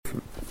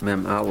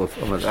Mem Aleph,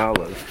 Amad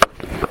Aleph.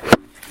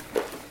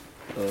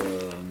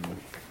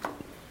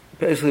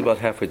 Basically about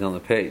halfway down the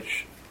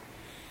page.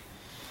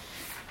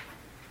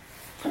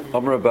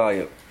 Amar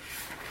Abaya.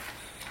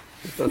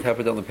 It's about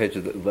halfway down the page,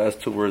 the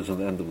last two words on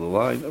the end of the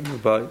line. Amar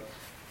Abaya.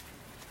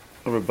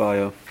 Amar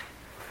Abaya.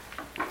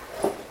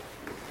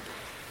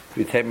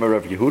 V'tema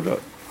Rav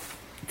Yehuda.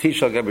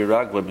 Tisha Gabi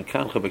Ragla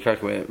Mekancha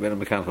Bekarka Vena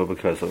Mekancha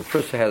Bekarka. So the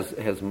person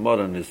has mud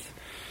on his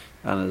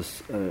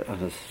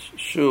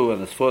shoe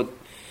and his foot.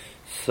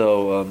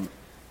 So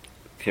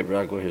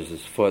Ragla, here's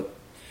his foot.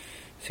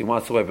 So he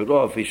wants to wipe it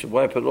off. He should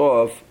wipe it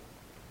off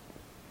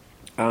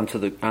onto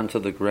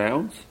the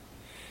ground,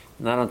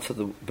 not onto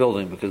the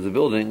building, because the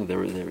building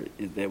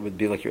there would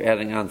be like you're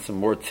adding on some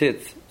more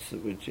tits, so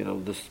which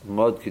this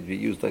mud could be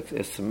used like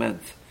as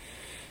cement.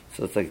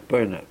 So it's like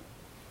burn it.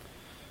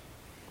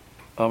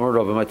 Amar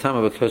Rabbi, my time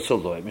of a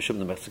Kosoloi, Mishum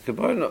the Mexican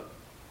burn.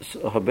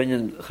 So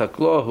Habinyan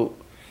Chaklahu.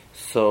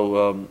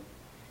 So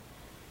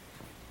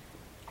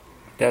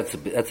that's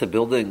a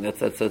building.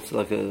 That's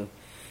like a.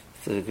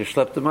 So you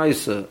schlepp the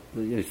maisa,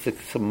 you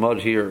stick some mud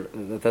here.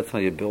 That's how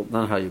you build,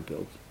 not how you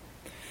build.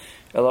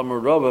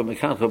 Elamar Rabba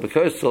mekancha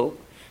b'korsel,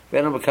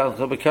 v'ena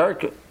mekancha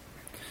b'karka.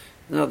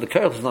 Now the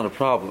karka is not a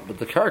problem, but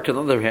the karka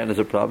on the other hand is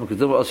a problem because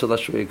then also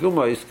lashvei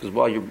gumais, because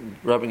while you're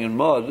rubbing in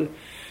mud,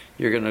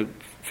 you're going to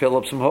fill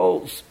up some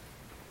holes.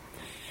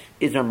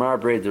 Either mar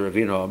braid the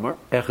ravino amar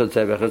echad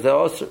zev echad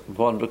zev,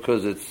 one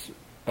because it's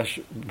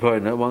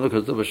one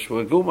because of a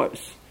shvei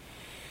gumais.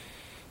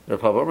 None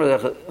of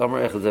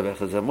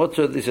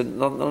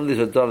these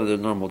are done in the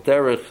normal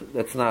derech.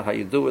 That's not how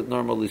you do it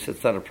normally, so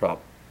it's not a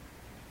problem.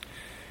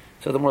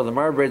 So the more the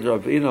marbraid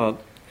of we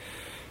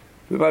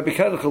might be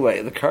kind of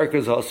away. The karka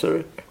is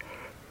also.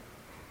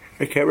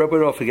 I can't rub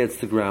it off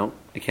against the ground.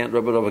 I can't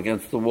rub it off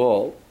against the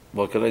wall.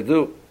 What can I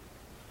do?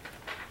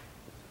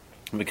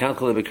 You can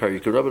rub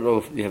it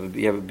off. You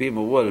have a beam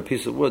of wood, a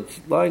piece of wood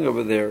lying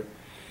over there,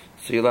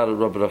 so you're allowed to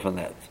rub it off on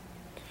that.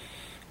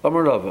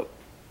 Amar Rava.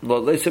 A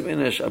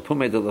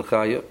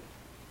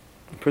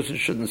person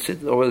shouldn't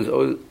sit all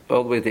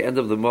the way at the end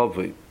of the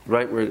Mavli,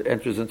 right where it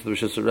enters into the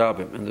Rishus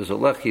Rabbim, and there's a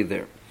lechi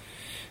there.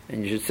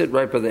 And you should sit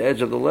right by the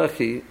edge of the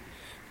lechi,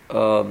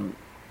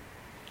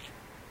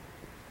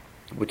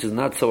 which is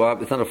not so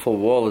obvious, it's not a full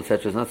wall,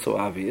 etc., it's not so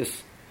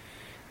obvious.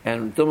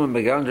 And something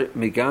might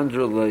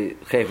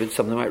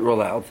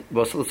roll out,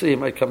 but so let's see, he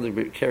might come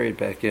to carry it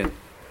back in.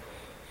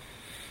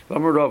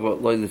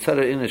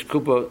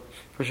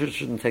 Person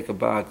shouldn't take a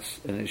box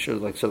and he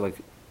should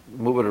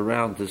move it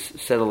around to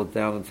settle it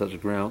down into the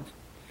ground,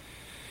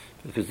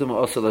 because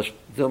because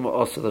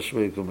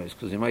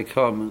you might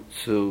come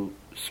to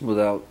smooth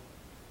out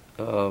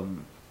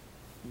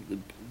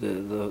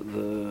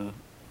the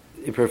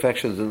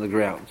imperfections in the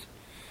ground.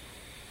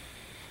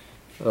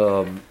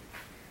 If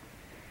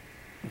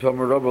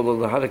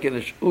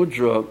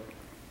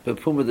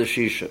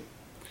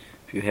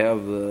you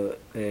have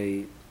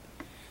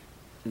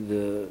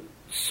the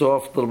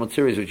soft little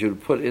materials which you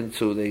would put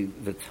into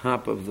the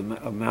top of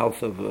a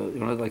mouth of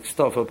like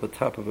stuff up the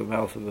top of a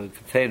mouth of a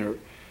container,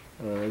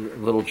 a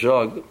little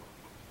jug.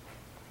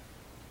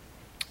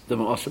 The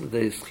also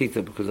the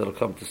schita, because it'll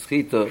come to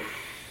schita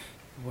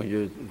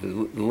when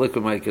the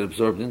liquid might get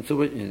absorbed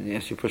into it, and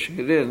as you're pushing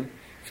it in,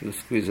 it's going to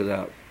squeeze it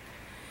out.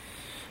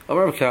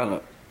 Amar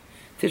Kana,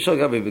 Tishal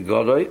Gabi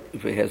Begodoy,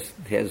 if he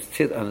has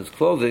tit on his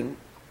clothing,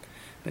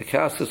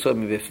 Mekas Kisoy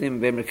Mivifnim,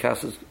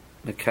 Mekas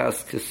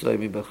Kisoy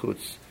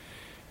Mibachutz.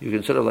 You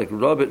can sort of like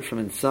rub it from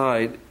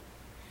inside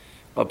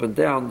up and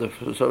down to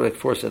sort of like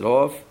force it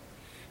off.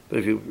 But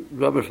if you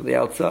rub it from the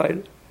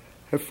outside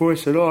and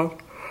force it off,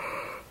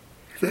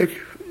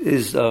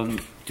 is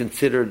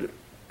considered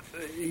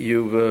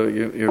you're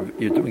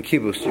doing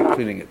kibbutz, you're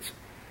cleaning it.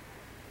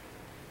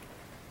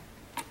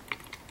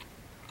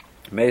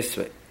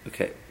 Meisvei.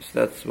 Okay, so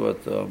that's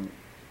what Rav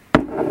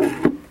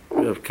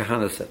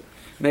Kahana said.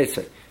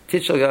 Meisvei.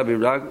 Tit shal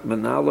gabi rag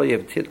manalo, you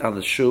have tit on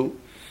the shoe.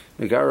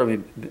 Megara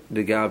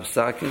begab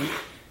sakin,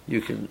 you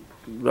can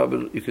rub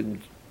it, you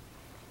can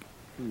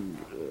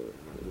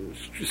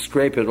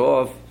scrape it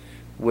off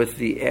with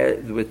the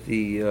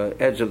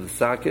edge of the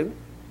sakin,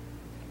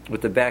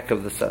 with the back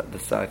of the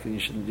sakin.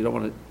 You don't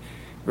want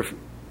to.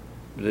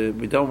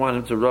 We don't want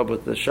him to rub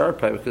with the sharp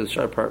part, because the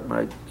sharp part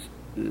might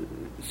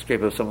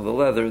scrape up some of the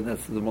leather, and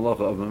that's the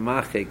malacha of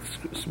mamachek,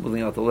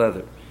 smoothing out the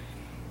leather.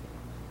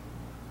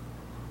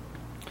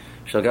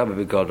 Shalgaba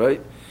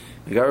begadoi.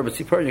 You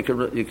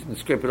can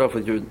scrape it off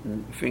with your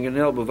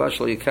fingernail, but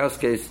vashal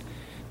yikaskes,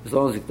 as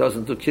long as it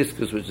doesn't do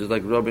kiskus, which is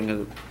like rubbing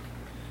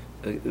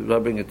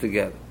it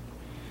together.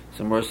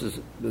 So more says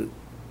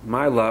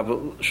my lab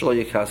shlo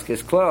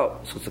yikaskes klau,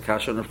 so it's a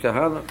kasha of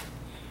kahana.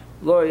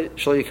 Loy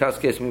shlo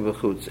yikaskes mi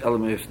b'chutz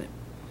elam ifnim.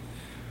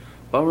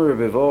 Omer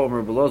bevo,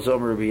 Omer belozo,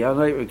 Omer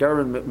beyanai,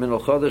 regarding min al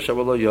chodesh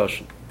avalo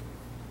yoshin.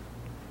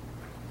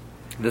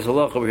 There's a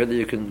loch over here that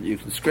you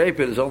can scrape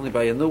it. Is only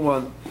by a new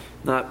one,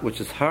 not which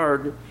is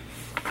hard.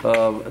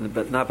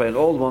 But not by an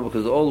old one,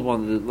 because the old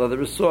one, the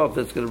leather is soft,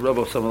 that's going to rub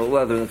off some of the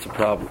leather, and that's a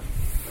problem.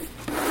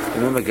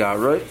 Remember,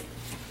 right?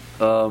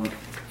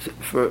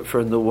 for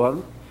a new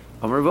one.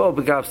 Amar Vo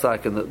begav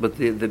sakin, but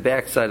the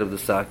back side of the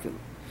sakin.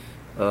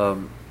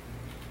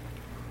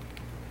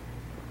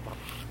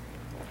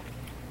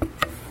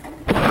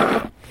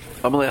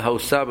 Amalei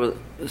Hausaba.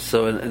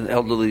 So an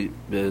elderly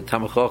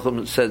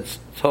Tamachochem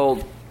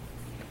told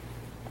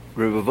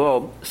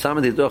Revavol,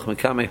 Samadi Doch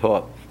Mekame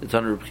Ho, the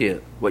Tan Reb Chia.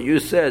 What you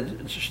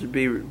said should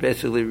be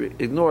basically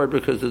ignored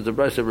because there's the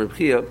Brisa of Reb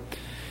Chia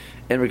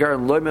in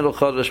regarding Loi Menel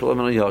Chodesh V'Loi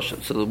Menel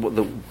Yoshin. So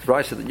the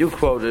Brisa that you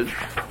quoted,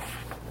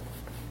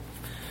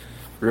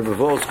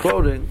 Revavol's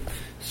quoting,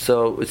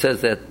 so it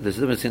says that there's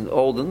a difference between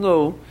old and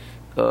new.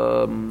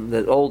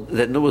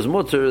 That new is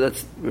mutter.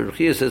 That's Reb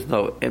Chia says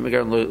no. In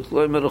regarding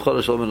Loi Menel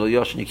Chodesh V'Loi Menel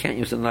Yoshin, you can't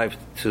use a knife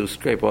to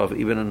scrape off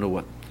even a new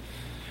one.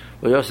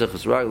 Well, Yosef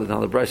is right.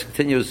 Now the Brisa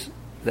continues.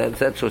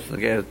 That's what's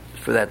again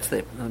for that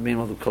statement. I mean,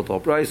 we'll call the whole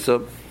price.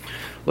 So,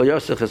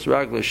 Yosef is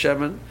ragla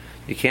shemen.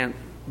 You can't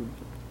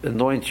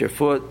anoint your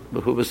foot,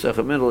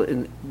 middle,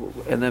 and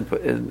then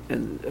put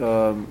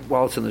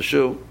while it's in the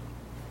shoe,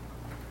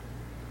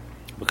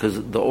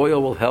 because the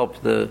oil will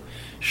help the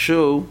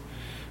shoe,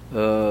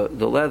 the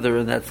leather,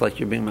 and that's like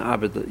you're being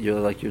ma'abed.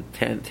 You're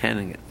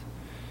tanning it,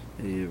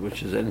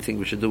 which is anything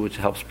we should do which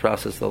helps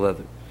process the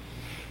leather.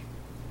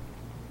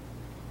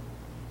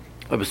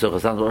 Or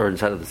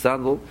inside of the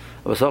sandal.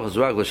 You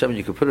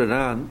can put it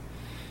on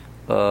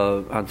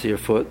onto your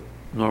foot,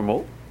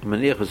 normal.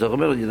 Then you put it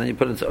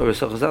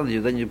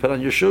into then you put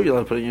on your shoe. You'll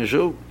have to put it in your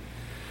shoe.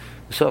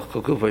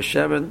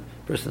 Person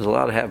is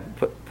allowed to have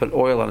put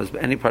oil on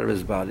any part of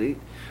his body.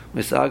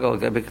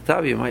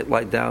 You might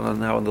lie down on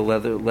the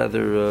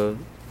leather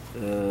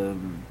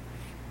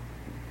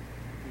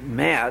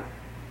mat.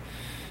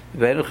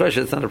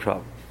 It's not a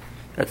problem.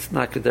 That's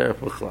not kedera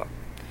b'chlal.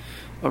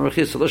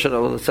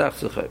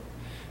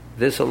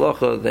 This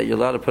halacha that you're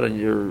allowed to put on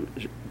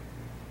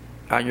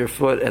your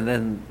foot and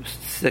then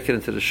stick it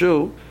into the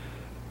shoe,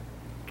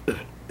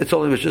 it's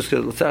only it's just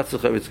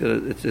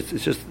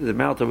it's just the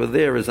amount over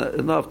there is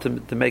enough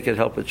to make it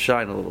help it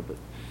shine a little bit.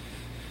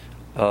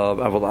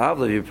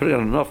 If you put it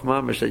on enough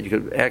mamish that you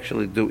could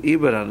actually do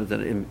ibad on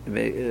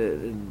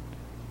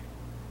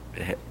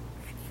it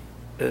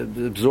and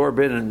absorb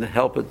it and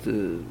help it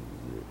to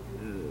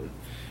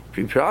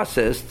be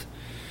processed,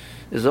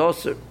 is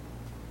also.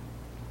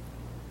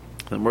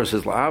 The Gemara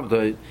says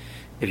la'avdoi.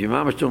 If your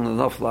mamash doing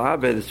enough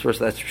la'aved, it's first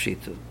that's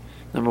pshita.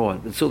 Number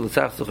one, the tzul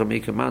l'tzachzucha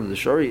me commanded the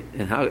shori,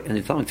 and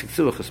you're telling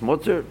tzitzuach is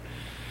mutter.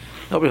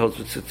 Nobody holds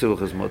with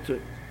tzitzuach is mutter.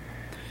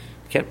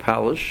 Can't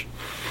polish.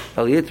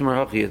 Aliyet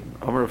marachiyet.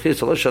 Amar rachiyet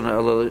salashana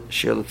ela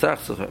shir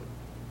l'tzachzucha.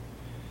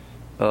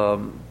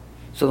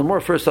 So the more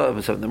first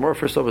over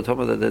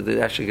that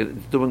they're actually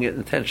doing it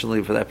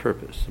intentionally for that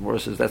purpose. The more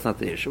says that's not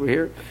the issue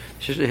here.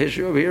 The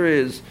issue over here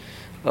is.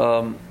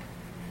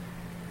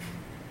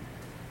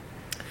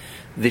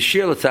 The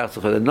shir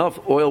l'tzachzucha, enough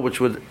oil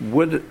which would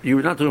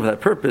you're not doing it for that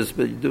purpose,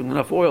 but you're doing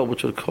enough oil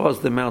which would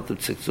cause the amount of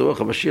tzitzuach.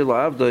 Shir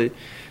la'avdoi,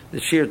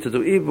 the shir to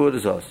do ibud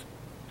is us.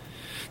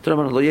 You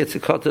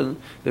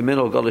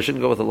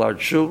shouldn't go with a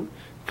large shoe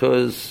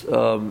because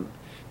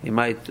he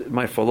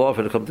might fall off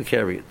and come to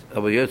carry it.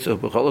 Go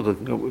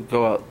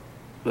out.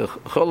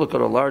 Cholok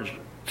got a large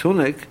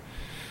tunic,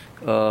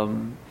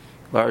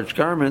 large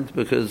garment,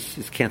 because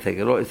he can't take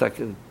it off. It's like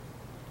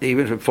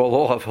even if it fall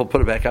off, he'll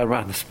put it back out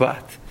around the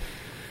spot.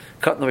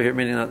 Cutting over here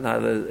meaning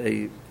not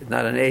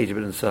an age,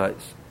 but in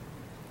size.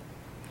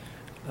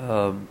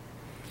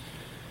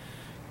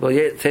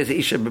 It says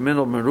isha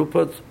b'minol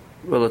merupat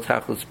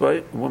v'latachlis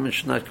bay. A woman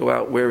should not go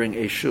out wearing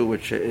a shoe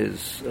which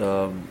is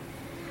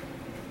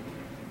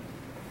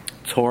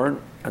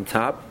torn on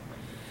top,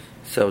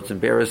 so it's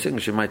embarrassing.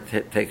 She might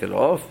take it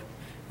off.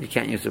 You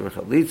can't use it with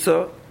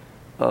chalitza.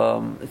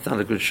 It's not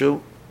a good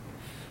shoe.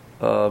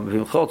 But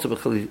it's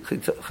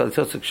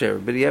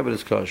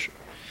kosher.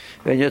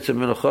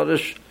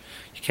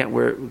 You can't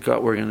go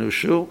out wearing a new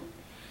shoe.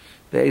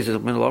 That's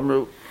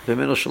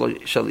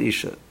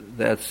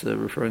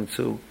referring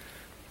to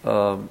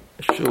a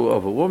shoe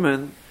of a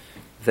woman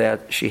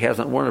that she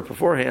hasn't worn it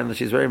beforehand, and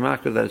she's very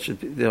makar that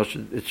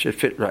it should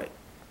fit right.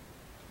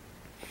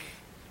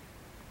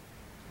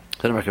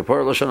 It's only a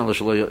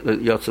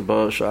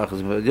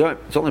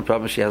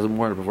problem if she hasn't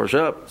worn it before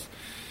Shabbos.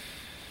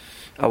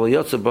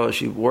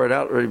 She wore it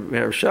out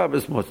or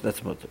Shabbos.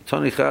 That's mutter.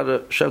 Tony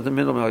Chada shaved the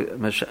middle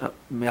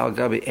me'al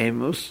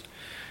emus.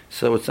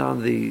 So it's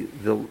on the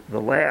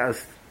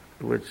last,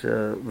 which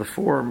the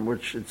form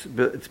which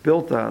it's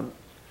built on.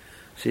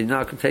 So you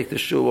now can take the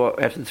shoe off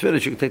after it's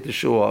finished. You can take the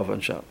shoe off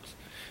on Shabbos.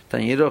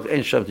 Tanyidoch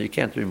and Shabbos, you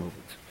can't remove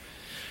it.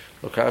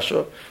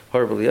 Lokasha,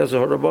 Rabbi Eliezer,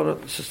 Horabona,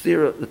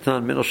 Sestira, the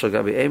Tan Minol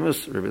Shagabi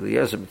Amos, Rabbi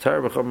Eliezer,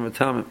 B'tar B'chom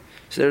B'tamim.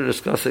 So they're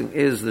discussing,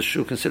 is the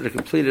shoe considered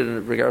completed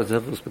in regards to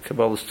Hilchos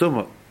Kabbalah's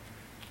Tumah?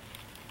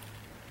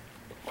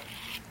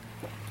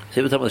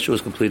 So every time the shoe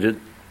is completed,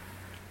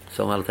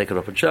 so I'm allowed to take it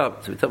off on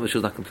Shabbos. So every time the shoe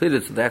is not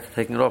completed, so the act of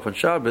taking it off on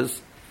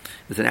Shabbos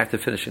is an act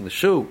of finishing the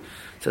shoe.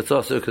 So it's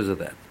also because of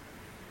that.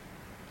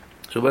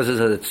 So Rabbi says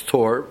that it's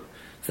tore,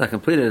 it's not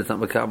completed, it's not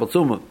Makabal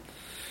Tumah.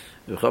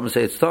 The Chacham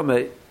say it's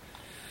Tameh.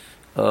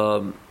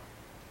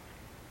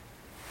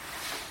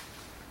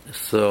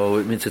 So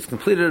it means it's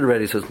completed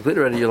already. So it's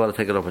completed already. You're allowed to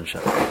take it off on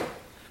Shabbos.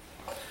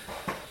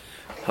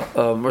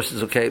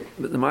 Versus okay,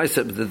 but the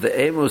Ma'aseh,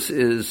 the Amos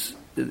is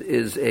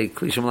a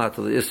Kli Shemalat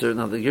to the Isser.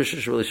 Now the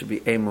Girshish really should be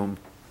Emum, and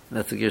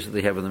that's the Girshish that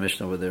they have in the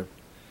Mishnah over there.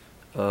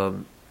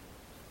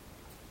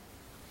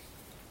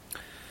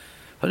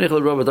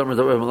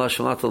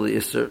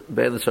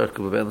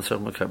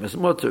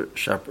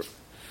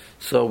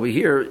 So we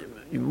hear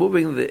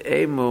moving the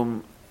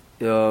Emum.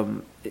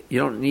 You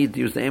don't need to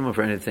use the Emum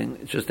for anything.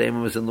 It's just the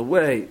Emum is in the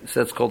way. So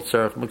that's called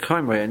Tzarech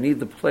Mekaymer. I need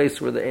the place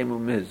where the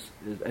Emum is.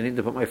 I need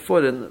to put my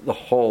foot in the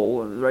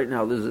hole. And right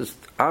now there's this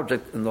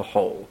object in the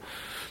hole.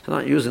 So I'm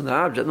not using the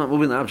object, I'm not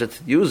moving the object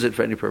to use it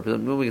for any purpose.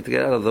 I'm moving it to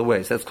get out of the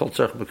way. So that's called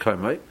Tzarech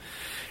Mekaymer.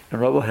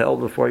 And Rabbi held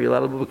before you're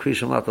allowed to move a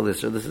Krisham Latal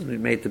Isser. This is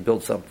made to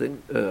build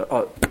something,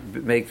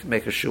 make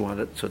a shoe on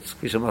it. So it's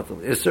Krisham Latal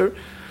Isser.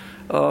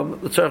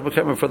 The Tzarech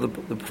Mekaymer for the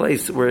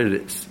place where it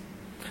is.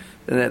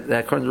 And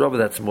that according to Rabbi,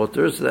 that's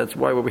mutter, so that's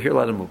why we're here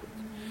allowed to move it.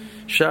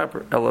 Sharper,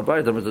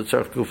 elabaydam, the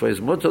tzarech gufa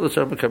is mutter, the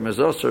tzarech mekaymer is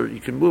also, you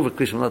can move a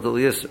kli shemalat al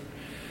yisr.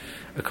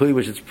 A kli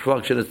which its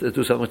function is to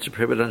do something which is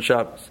prohibited on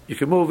Shabbos. You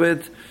can move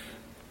it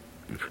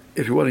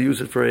if you want to use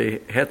it for a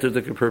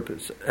heter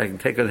purpose. I can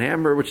take a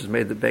hammer, which is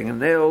made to bang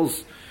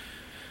nails,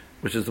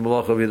 which is the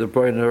malach of either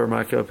boiner or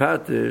makah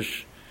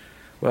patish.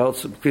 Well,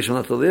 it's kli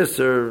shemalat al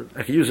yisr,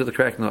 I can use it to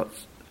crack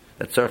nuts.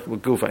 That's tzarech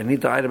gufa. I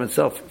need the item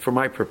itself for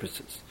my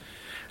purposes.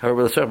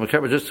 However, the Tzarech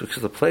Mekaymer, just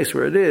because the place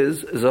where it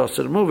is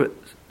also to move it.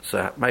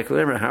 So, Michael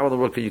Emer, how in the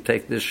world can you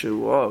take this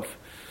shoe off?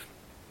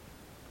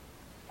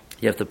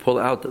 You have to pull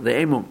out the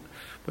Emum,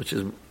 which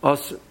is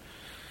also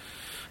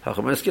that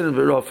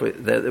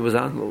it was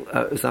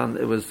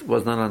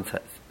not on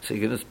tight. So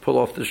you can just pull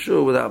off the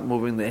shoe without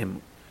moving the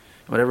Emum.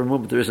 Whatever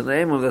movement there is in the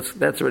Emum,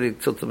 that's already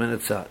tilted in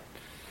its side.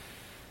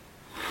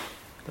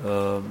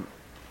 The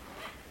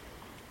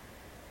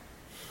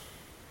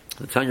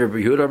Tanya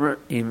B'Yehuda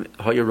im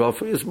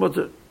Hayarafi is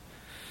mutter.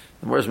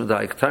 The more is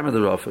medayik time of the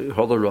Rafi,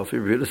 hold the Rafi.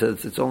 B'Yehuda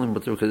says it's only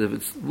mutter because if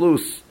it's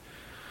loose,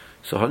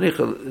 so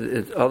hanicha.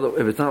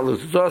 If it's not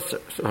loose, it's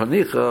aser. So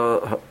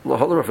hanicha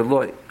hold the Rafi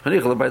loy.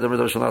 Hanicha lebayda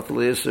medav shalat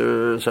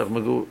leiser sarch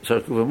magu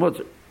sarch guva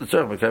mutter. The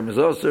sarch mekayim is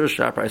aser.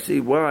 Sharp. I see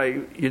why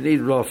you need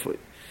Rafi.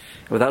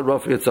 Without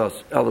Rafi, it's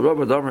aser. El the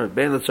Rabba Damer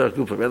ben the sarch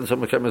guva ben the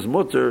sarch mekayim is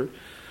mutter.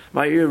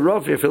 My ear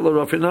Rafi, I feel the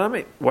Rafi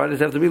nami. Why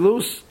does it have to be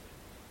loose?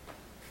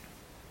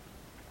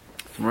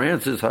 My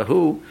answer is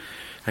Hahu.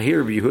 I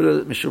hear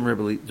Yehuda Mishum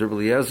Rebbe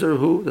Eliezer.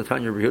 Who the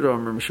Tanya Yehuda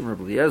Mishum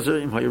Rebbe Eliezer.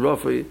 Im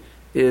Hayirafi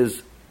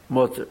is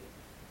Moter.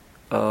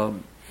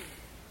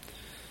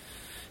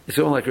 It's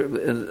going like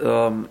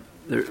Rebbe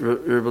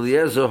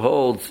Eliezer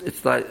holds.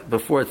 It's like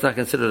before. It's not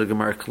considered a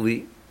Gemar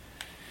Kli.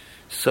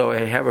 So I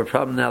have a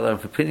problem now that I'm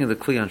completing the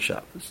Kli on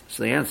Shabbos.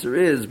 So the answer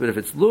is, but if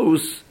it's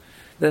loose,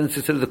 then it's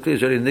considered the Kli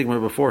is already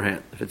nigmar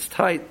beforehand. If it's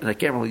tight and I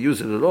can't really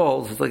use it at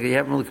all, so it's like you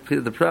haven't really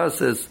completed the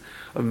process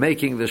of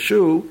making the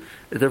shoe.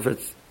 Therefore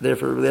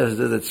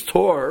it's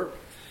tore,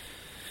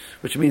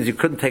 which means you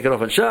couldn't take it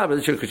off on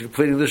Shabbos because you're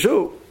completing the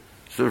shoe.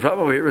 So the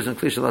problem over here isn't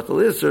Kli Shemalat al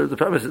Yisr. The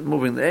problem isn't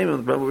moving the aim.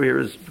 The problem over here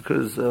is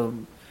because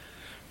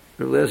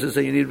Rebbe is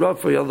saying you need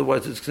Rafi,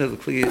 otherwise it's considered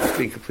the Kli is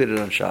being completed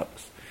on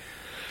Shabbos.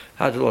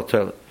 Hajjal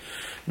toilet.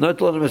 A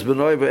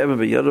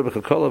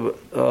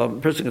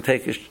person can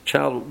take a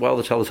child while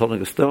the child is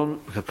holding a stone,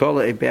 a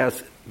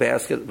basket,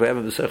 even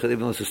though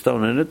there's a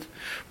stone in it.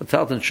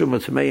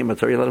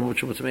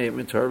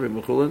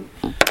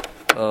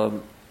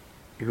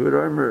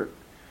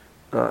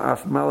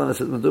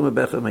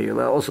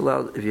 You're also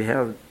allowed, if you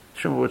have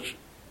truma which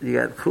you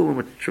got kulim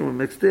with truma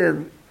mixed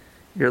in,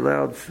 you're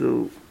allowed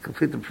to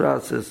complete the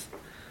process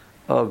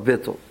of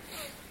bittul.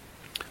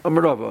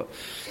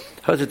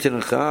 A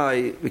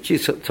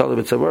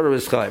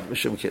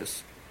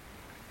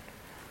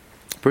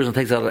person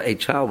takes out a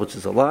child which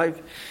is alive,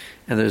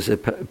 and there's a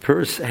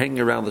purse hanging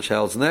around the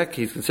child's neck.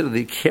 He's considered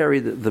he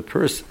carried the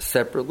purse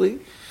separately.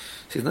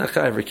 So he's not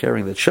chayav for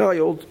carrying the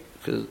child,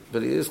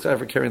 but he is chayav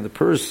for carrying the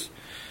purse.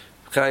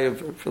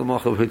 Chayav for the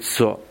malchus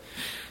hitzah.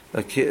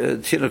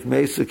 Tinuk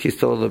meisa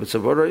kistol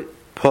lebitzavoray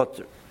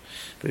potter.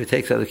 But he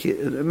takes out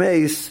a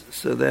mace,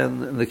 so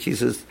then the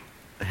keys is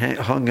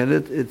hung in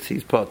it.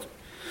 He's potter.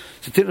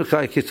 So Tinuk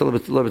Chai Kiss a little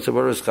bit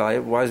is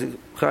Chayav. Why is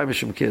it Chayav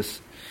Mishum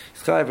Kiss?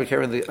 He's Chayav for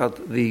carrying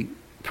the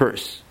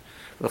purse.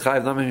 But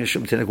Chayav Namin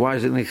Mishum Tinuk. Why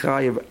is it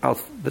Chayav out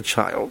the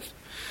child?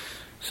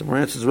 So more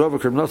answers Rav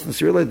Kerm nothing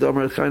serious. The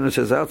Omer Chayav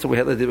says out. So we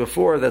had the idea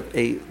before that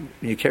when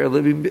you carry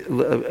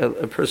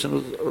a person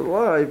who's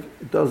alive,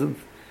 it doesn't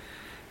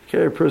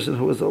carry a person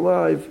who is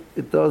alive.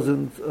 It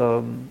doesn't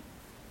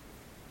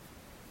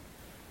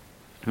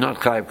not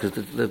Chayav because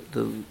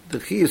the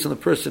keys in the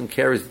person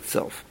carries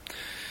itself.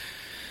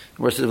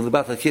 Versus when the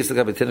battle case the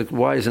gabetin,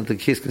 why isn't the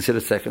case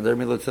considered secondary?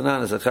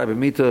 Milatanan is a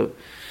chabimita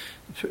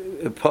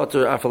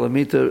potter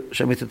afalamita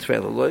shamita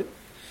tvelaloi.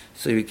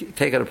 So you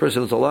take out a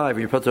person who's alive,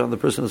 and you put on the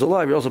person who's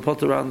alive. You also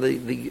put around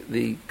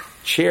the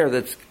chair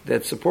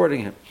that's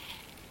supporting him.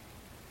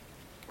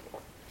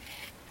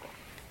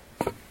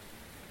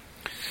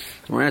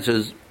 The answer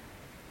is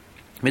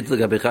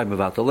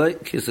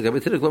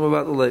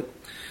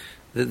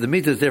The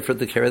meat is there for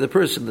the care of the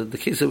person. The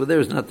kiss over there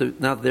is not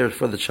there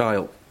for the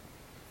child.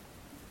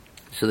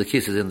 So the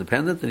kiss is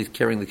independent, and he's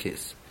carrying the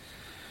kiss.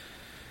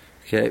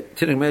 Okay,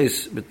 tinuk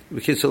meis,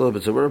 we kiss a little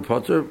bit. So we're a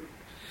potter.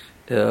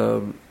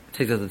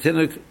 Takes out the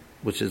tinuk,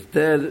 which is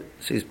dead.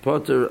 So he's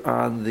potter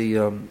on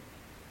the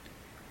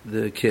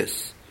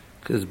kiss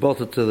because it's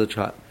bolted to the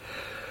child.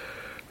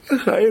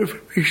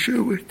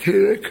 Issue with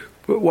tinuk,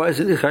 but why is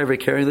it chayav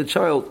carrying the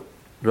child?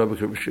 We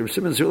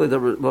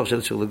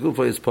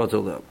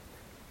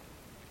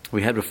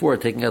had before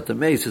taking out the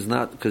mace is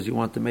not because you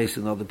want the mace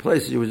in other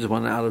places. You just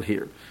want it out of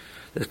here.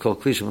 That's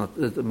called klisha.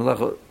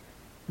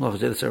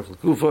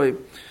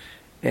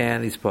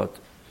 And he's potter,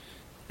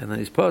 and then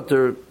he's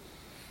potter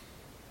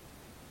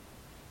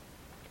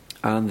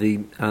on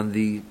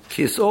the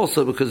kiss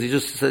also because he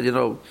just said,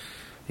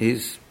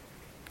 he's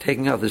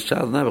taking out this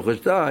child now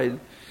which died.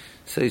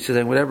 So he's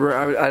saying whatever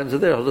items are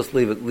there, I'll just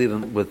leave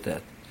him with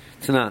that.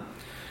 It's not.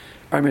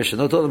 Our mission.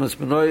 No told him it's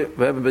benoy.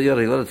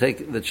 He let to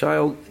take the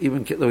child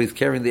even though he's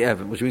carrying the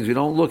evan, which means we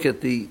don't look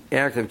at the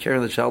act of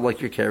carrying the child like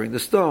you're carrying the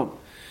stone.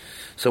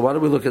 So why do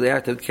we look at the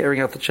act of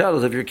carrying out the child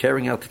as if you're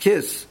carrying out the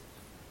kiss?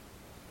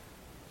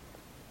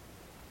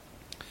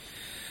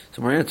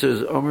 So my answer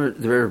is Omer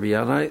Dever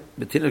Biyanai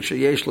Betinuk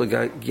Sheyesh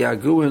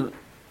Gaguin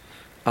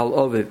Al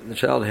Ovid. The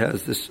child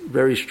has this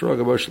very strong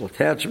emotional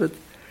attachment,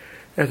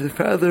 and his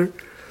father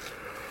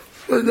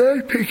will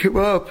not pick him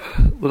up.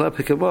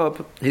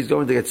 He's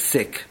going to get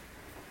sick.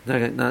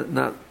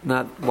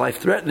 Not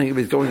life-threatening,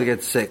 but he's going to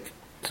get sick.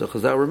 So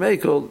Chazal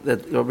Remekel,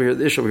 that over here,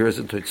 the issue over here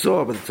isn't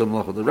Toitzor, but it's a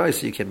Malach of the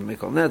Raisa, you can't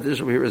make on that. The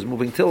issue over here is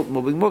moving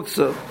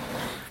Muksa.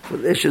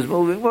 But the issue is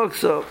moving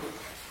Muksa.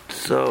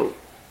 So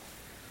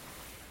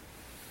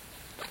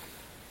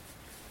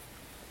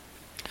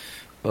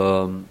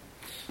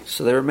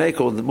they were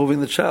Mekel, moving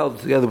the child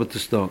together with the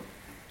stone.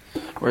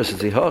 Whereas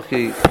it's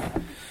Hihachi,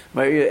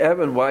 Maria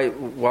Evan, why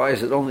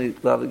is it only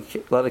allowed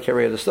to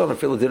carry out a stone? I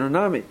feel a dinner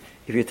nami.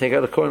 If you take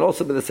out a coin,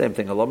 also be the same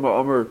thing. But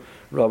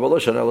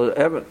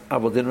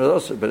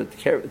a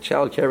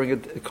child carrying a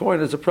coin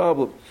is a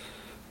problem.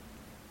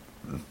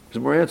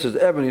 There's more answers.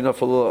 Evan, we're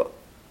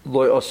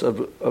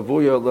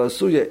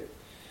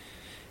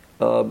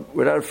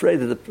not afraid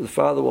that the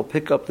father will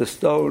pick up the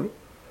stone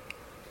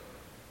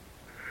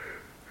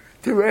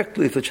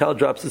directly. If the child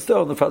drops the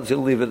stone, the father's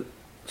going to leave it,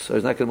 so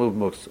he's not going to move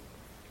muksa.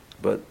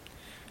 But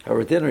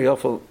our dinner,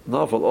 if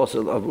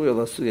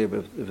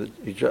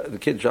the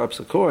kid drops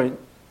a coin,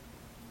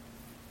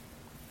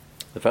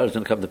 the father's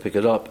going to come to pick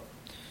it up.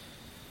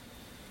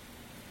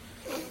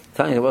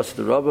 A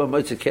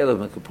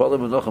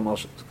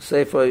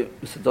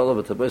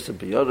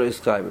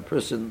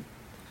person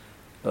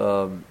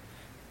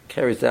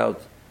carries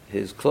out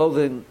his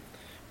clothing,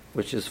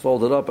 which is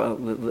folded up,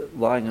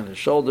 lying on his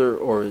shoulder,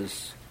 or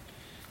he's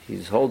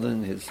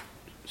holding his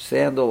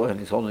sandal and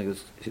he's holding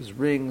his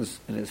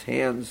rings in his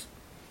hands,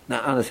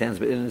 not on his hands,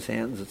 but in his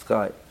hands. It's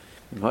kai.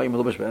 And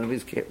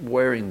he's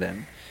wearing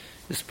them.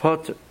 It's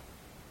potter.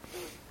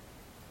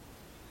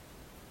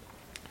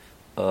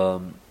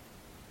 And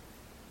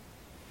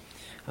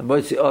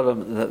Moitzi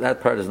Adam,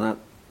 that part is not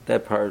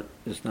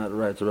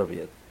right to Rav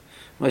yet.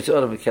 Moitzi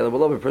Adam,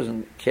 a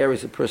person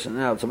carries a person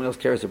out. Someone else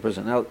carries a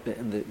person out,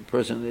 and the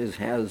person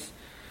has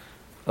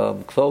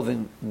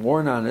clothing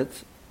worn on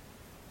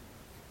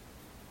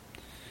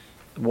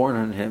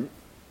him.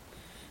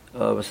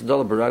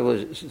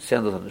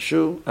 Sandals on the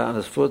shoe, on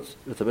his foot.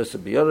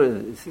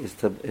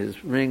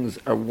 His rings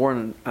are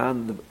worn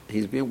on.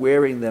 He's been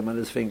wearing them on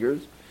his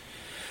fingers.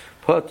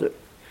 Potter.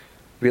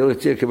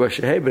 But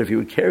if you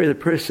would carry the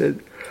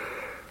person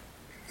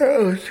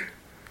out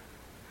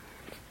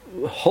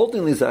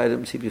holding these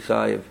items, he'd be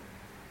chayiv,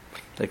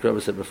 like Rabbi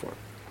said before.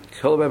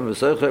 If the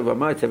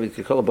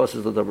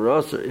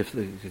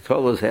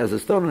kikola has a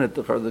stone in it,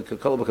 the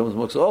kikola becomes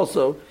muksa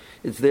also.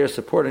 It's there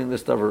supporting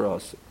this davar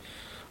also.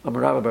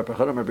 There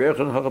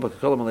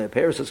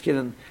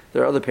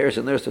are other pairs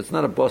in there, so it's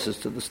not a buses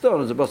to the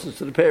stone, it's a buses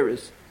to the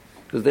pairs,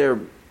 because they're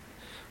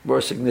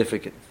more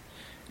significant.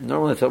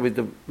 Normally, that's how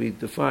we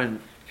define.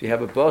 If you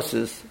have a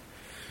buses,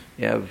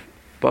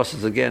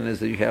 again is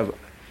that you have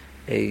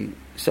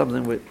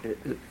something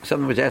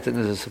which acting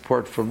as a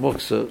support for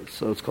muksa.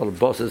 So it's called a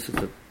buses. It's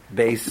a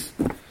base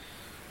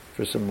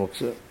for some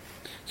muksa.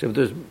 So if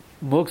there's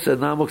muksa,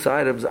 non-muksa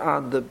items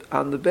on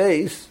the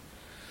base,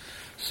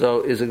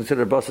 so is it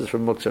considered buses for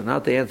muksa or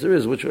not? The answer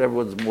is whichever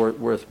one's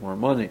worth more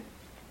money,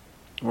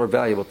 more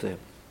valuable to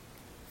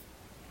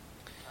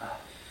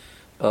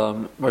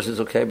him. Mar says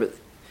okay, but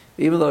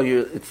even though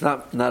it's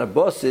not a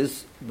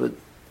buses, but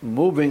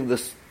moving the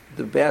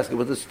basket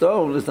with the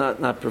stone is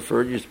not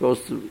preferred. You're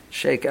supposed to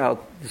shake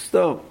out the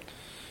stone.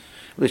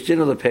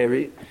 Lishtino the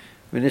peri,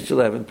 Vinishal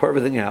Evan, pour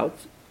everything out.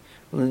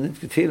 Well, then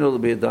continue will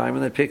be a dime,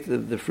 and they pick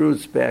the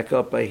fruits back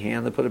up by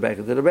hand and put it back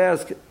into the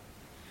basket.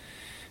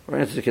 Or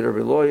answer to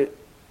Rabbi Loy,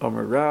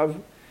 Omer Rav,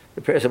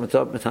 the Paris,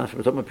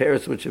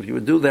 which if you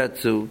would do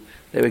that to,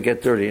 they would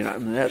get dirty.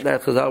 And that's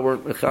because I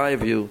weren't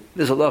mechayiv you.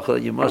 This halacha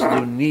that you must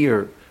do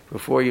near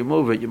before you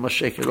move it, you must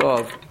shake it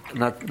off,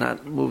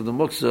 not move the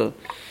muksa.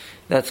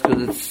 That's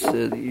because it's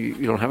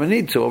you don't have a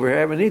need to. Over here,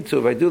 I have a need to.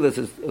 If I do this,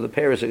 the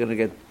pairs are going to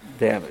get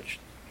damaged.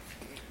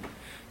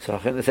 So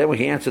the same way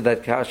he answered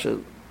that kasha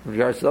in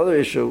regards to the other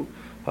issue,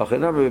 More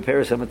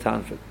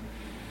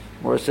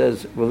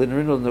says, well,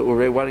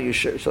 why don't you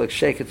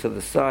shake it to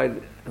the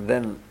side and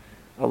then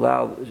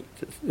allow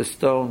the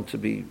stone to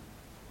be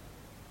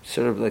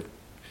sort of like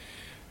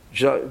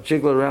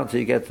jiggle around till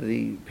you get to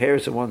the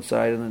pairs on one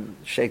side, and then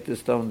shake the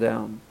stone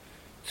down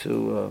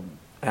to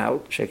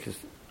out. Shake his.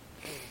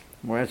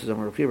 More answers.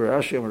 In the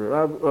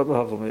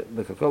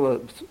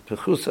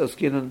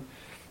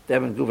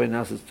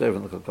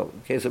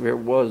case over here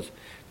was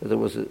that there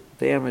was a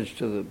damage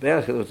to the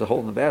basket. There was a hole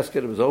in the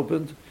basket. It was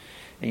opened,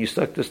 and you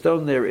stuck the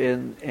stone there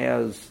in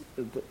as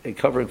a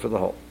covering for the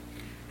hole.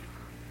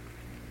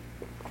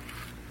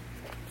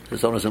 The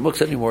stone isn't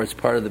muksa anymore. It's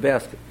part of the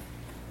basket.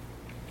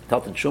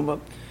 Talton shuma.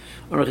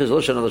 So you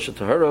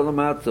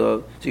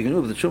can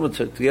move the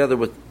truma together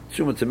with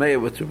truma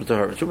tameya with truma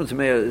tahara. Truma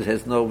tameya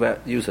has no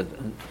use.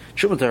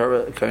 Truma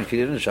tahara Kohen can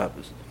eat in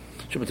Shabbos.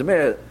 Truma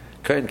tameya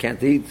Kohen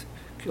can't eat.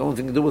 The only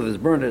thing to do with it is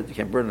burn it. You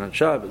can't burn it on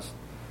Shabbos.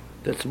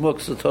 That's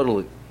muksa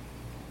totally.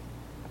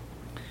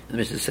 And the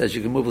Mishnah says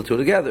you can move the two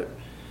together.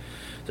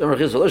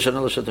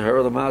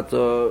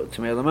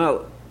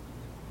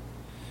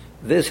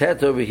 This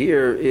hat over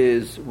here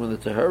is when the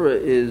tahara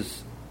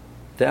is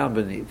down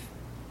beneath,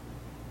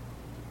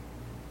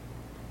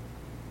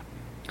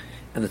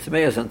 and the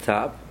tameya is on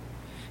top,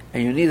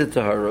 and you need the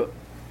tahara.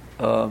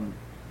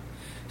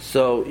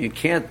 So you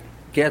can't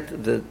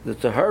get the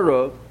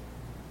tahara.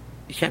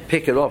 You can't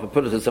pick it off and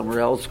put it to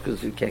somewhere else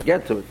because you can't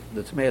get to it.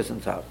 The tameya is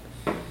on top.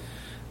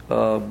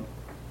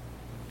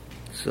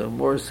 So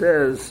Moore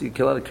says you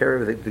can let it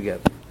carry everything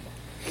together.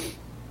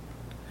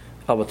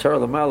 If it's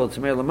on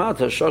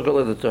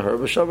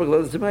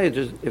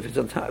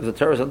top, if the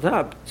tahara is on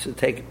top, so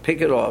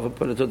pick it off and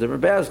put it to a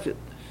different basket.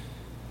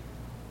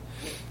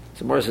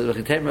 So Moore says,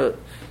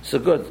 so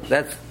good,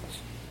 that's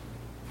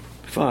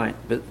fine.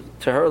 But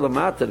tahara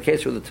lamata, the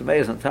case where the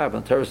tameya is on top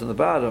and the tahara is on the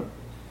bottom,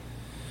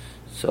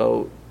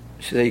 so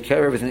you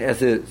carry everything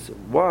as is.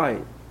 Why?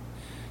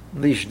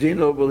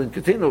 Lishdino will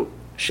continue,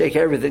 shake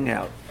everything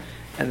out,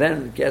 and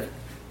then let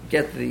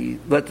the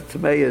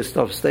tameya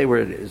stuff stay where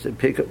it is, and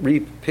pick up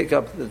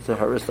the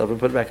tahara stuff and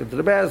put it back into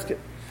the basket.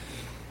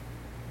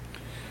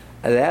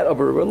 And that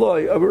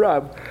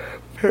Abarab,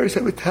 Paris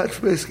have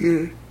attached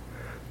basically.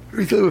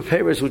 We deal with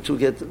papers which would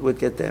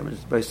get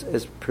damaged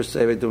as per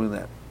se by doing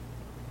that.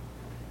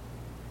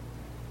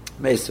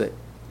 Meisvei.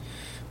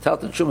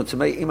 Talton Shuma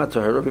Tamei Ima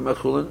Tahara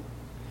B'Machulin.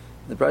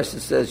 The Bryson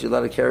says you're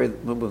allowed to carry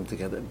them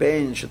together.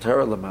 Bein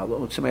Shatara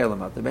Lamalo, Tamei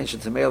Lamata. Bein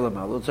Shatamei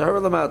Lamalo,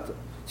 Tahara Lamata.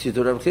 So you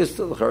do Rav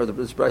Chisda, the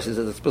Bryson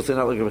says it's explicitly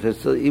not like Rav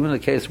Chisda. Even in a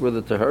case where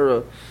the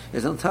Tahara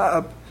is on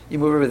top, you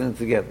move everything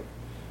together.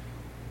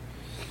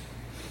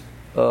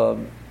 Rav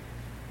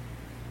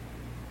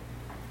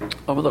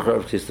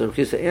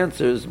Chisda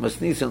answers,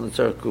 Masnisan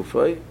L'tzarech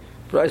Kufay,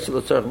 Bryson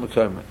L'tzarech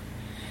Mekarmeh.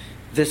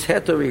 This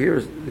het over here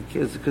is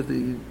because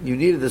you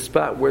needed the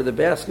spot where the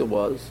basket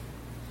was.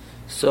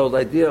 So the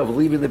idea of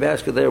leaving the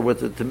basket there with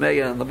the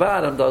tameya on the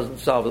bottom doesn't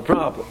solve the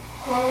problem.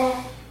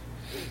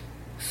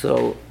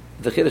 So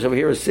the chiddush over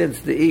here is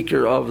since the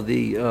ikar of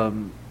the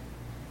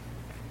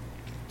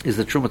is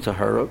the truma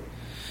tahara.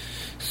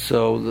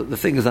 So the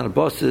thing is on a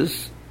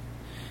buses,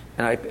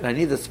 and I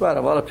need the spot.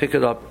 I'm allowed to pick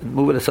it up and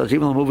move it as such.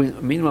 Even though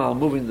meanwhile I'm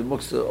moving the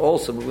muksa,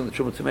 also moving the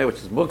truma tameya, which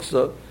is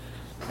muksa.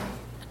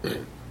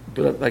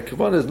 But my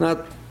kavanah is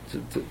not the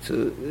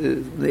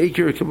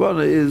ikar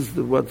kavanah is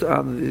what's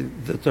on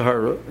the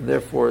tahara, and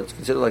therefore it's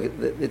considered like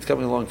it's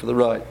coming along for the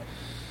ride.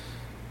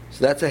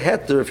 So that's a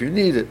heter if you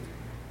need it.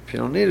 If you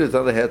don't need it, it's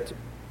not a heter.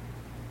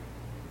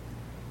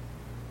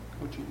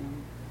 What you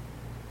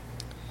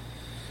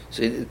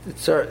So need?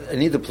 I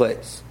need the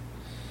place.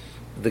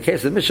 The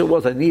case of the Mishnah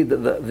was I need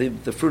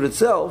the fruit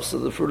itself. So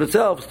the fruit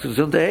itself, because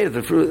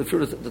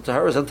the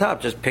tahara is on top.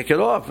 Just pick it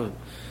off. You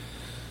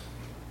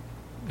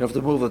don't have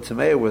to move the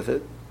tameya with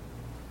it.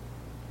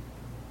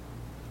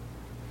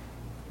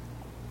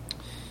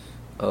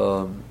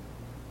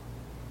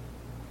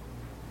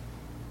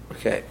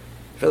 Okay.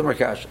 Further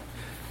Markash.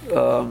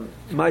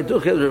 My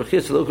duchel Rav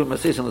Chisda look at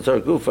Masis on the Tzar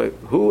Gufay.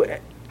 Who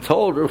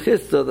told Rav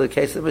Chisda the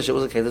case of the Mishnah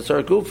was the case of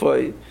Tzar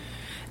Gufay,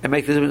 and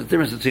make the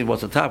difference between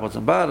what's on top, what's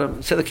on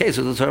bottom? Say the case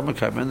of the Tzar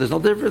Mekarmeh, and there's no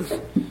difference.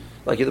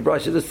 Like the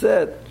Bride should have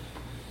said.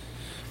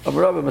 The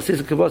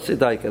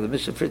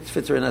Mishnah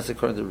fits very nicely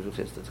according to Rav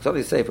Chisda. It's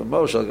only safe for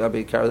Moshe.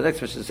 The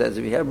next Mishnah says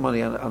if you have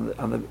money on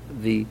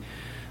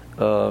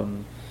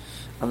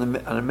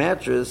a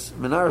mattress,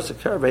 menaras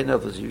akarvei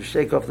nefesh, you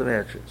shake off the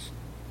mattress.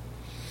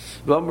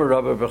 We're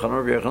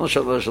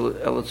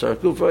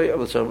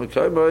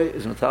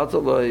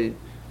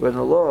in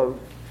the law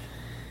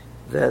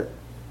that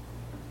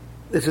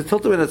it's a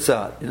tiltu in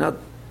atzad. You're not.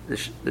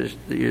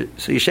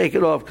 So you shake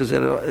it off because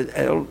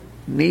I don't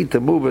need to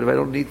move it if I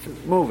don't need to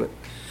move it.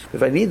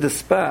 If I need the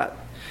spot,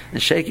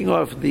 and shaking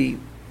off the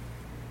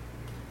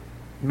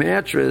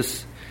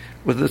mattress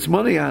with this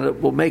money on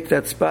it will make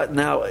that spot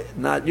now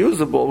not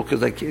usable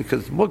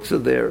because mooks are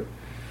there.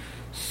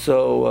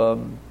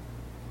 So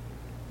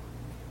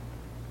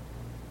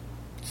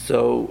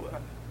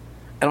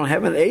I don't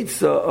have an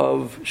eitzah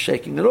of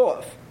shaking it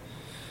off.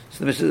 So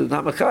the Mishnah is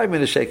not Machayim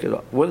to shake it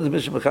off. When is the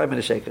Mishnah Machayim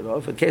to shake it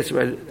off? In case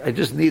where I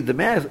just need the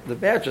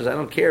mattress, I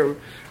don't care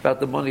about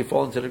the money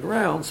falling to the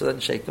ground, so then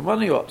shake the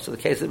money off. So the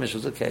case of the Mishnah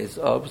is a case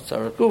of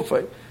Tzarech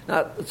Gufay,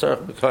 not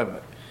Tzarech Machayim.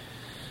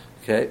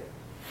 Okay?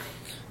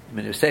 I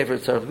mean, you're safer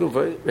Tzarech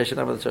Gufay, Reisha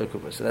Nama Tzarech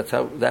Gufay. So that's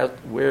how,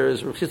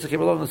 whereas Rav Chisda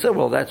came along and said,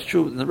 well, that's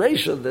true in the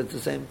Reisha, that's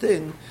the same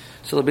thing.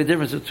 So there'll be a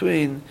difference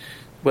between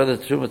whether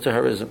Truma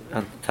Tzahar is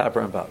on top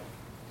or on bottom.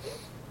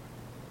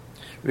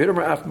 Read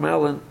Af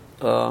Malin,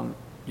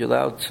 you're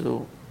allowed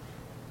to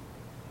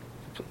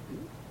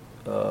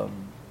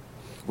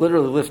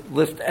literally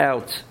lift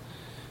out,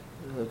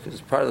 because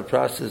part of the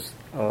process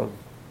of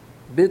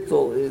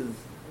bittul is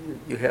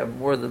you have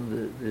more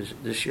than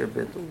the sheer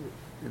bittul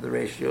in the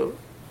ratio.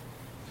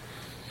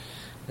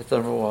 That's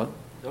number one.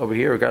 Over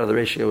here, regard the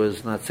ratio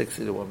is not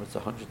 60 to 1, it's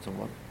 100 to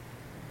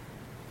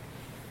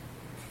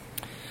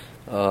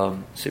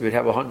 1. So you'd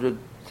have 100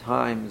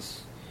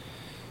 times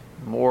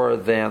more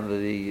than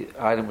the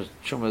item which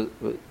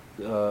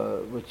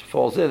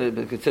falls in it,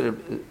 but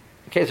considered.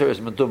 The case here is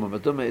meduma.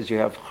 Meduma is you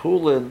have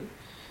chulin,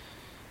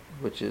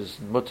 which is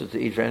mutter to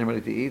eat for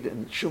anybody to eat,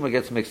 and shuma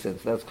gets mixed in.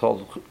 So that's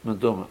called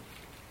meduma.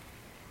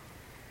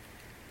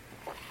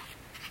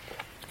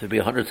 To be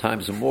 100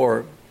 times or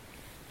more,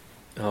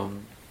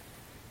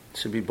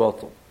 should be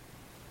bottle.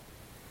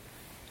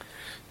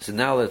 So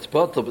now that's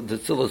bottle, but there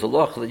still is a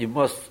loch that you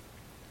must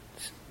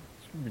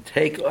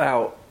take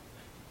out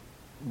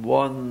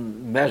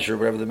one measure,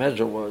 whatever the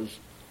measure was,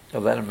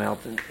 of that amount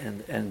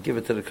and give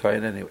it to the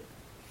kohen anyway.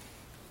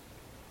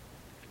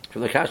 For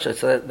the kasha,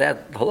 so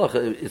that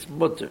halacha is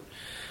mutter.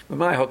 But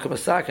my hokam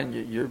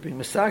masakin, you're being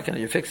masakin,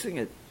 you're fixing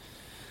it.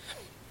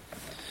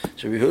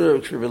 So Rabbi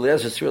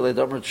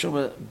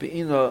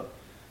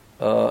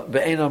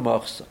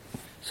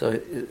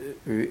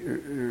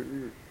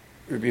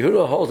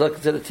Yehuda holds that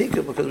considered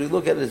tikka because we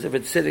look at it as if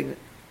it's sitting,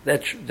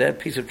 that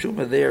piece of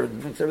truma there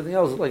and makes everything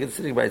else like it's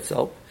sitting by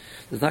itself.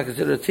 It's not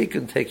considered a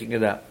tikkun taking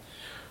it out.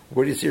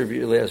 Where do you see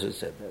Rabbi Eliezer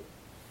said that?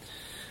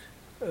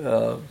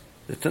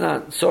 The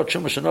Tanan saw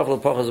truma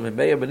shenachal pachas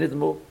memeya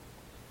benidmu.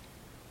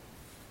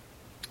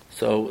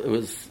 So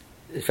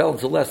it fell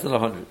into less than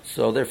 100.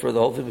 So therefore, the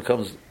whole thing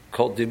becomes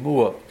called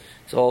dimua.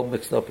 It's all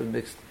mixed up and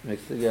mixed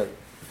together.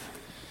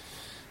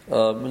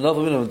 Now,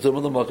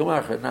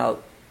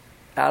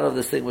 out of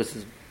this thing which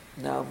is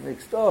now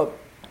mixed up,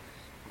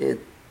 it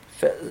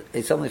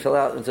suddenly fell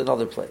out into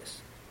another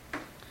place.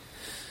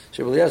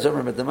 So we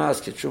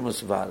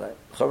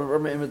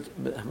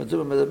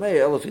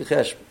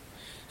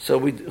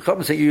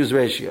come say you use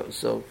ratios.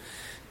 So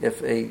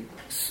if a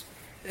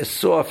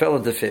saw fell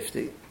into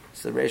 50,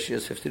 so the ratio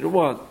is 50 to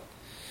 1.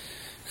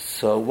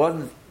 So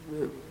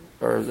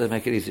or they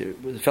make it easier,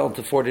 it fell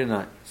into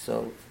 49.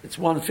 So it's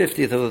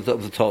 1/50 of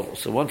the total.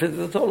 So 1/50 of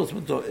the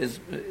total is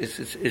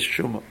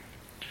shuma.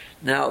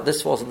 Now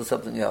this falls into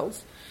something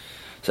else.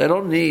 So I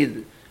don't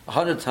need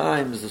 100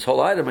 times this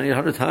whole item. I need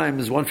 100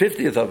 times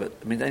 1/50 of it.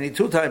 I mean, I need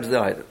 2 times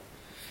the item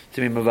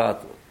to be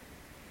mavatal.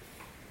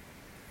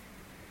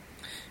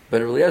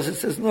 But Eliezer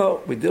says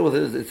no. We deal with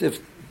it as if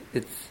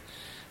it's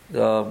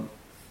the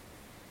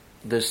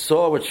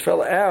saw which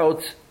fell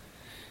out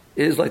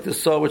is like the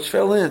saw which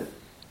fell in.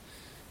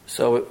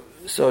 So it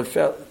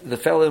fell. The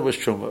fell in was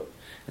truma,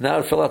 and now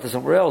it fell out to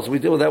somewhere else. We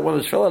deal with that one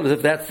which fell out as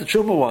if that's the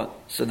truma one.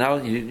 So now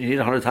you need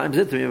 100 times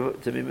it to be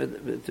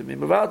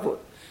mavatal.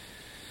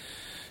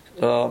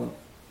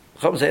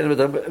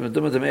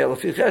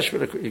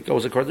 It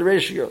goes according to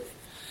ratio.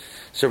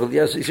 So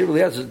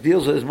Eliezer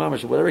deals with his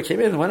mamash. Whatever came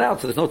in and went out,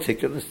 so there's no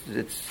tikkun.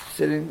 It's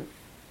sitting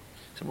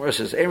somewhere. It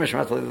says over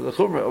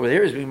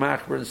here he's being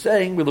machmer and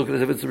saying we look at it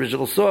as if it's the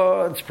original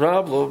saw. It's a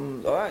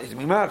problem. He's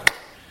being machmer.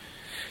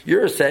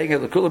 You're saying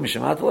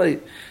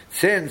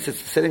since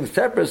it's sitting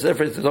separate, so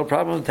therefore there's no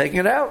problem in taking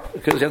it out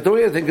because you have to do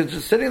anything. It's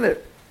just sitting there.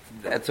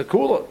 That's a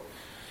kula.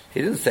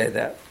 He didn't say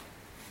that.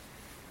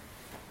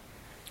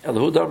 So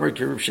Rabbi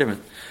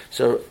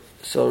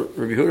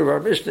Yehuda Bar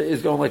Mishnah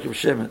is going like Rav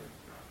Shimon.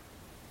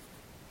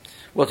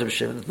 What's Rav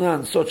Shimon? It's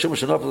not so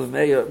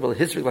well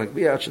history like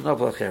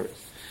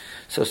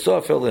so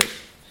saw fell in.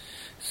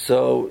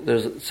 So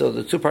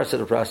the 2 parts of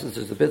the process.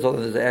 There's the bittul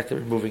and there's the act of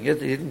removing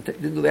it. He didn't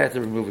do the act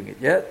of removing it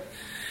yet.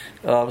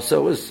 So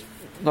it was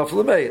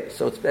nafal meya.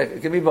 So it's back.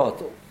 It can be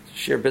bottle.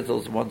 Sheer bittul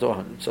is 1 to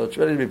 100. So it's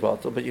ready to be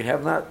bottle, but you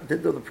have not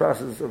did do the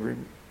process of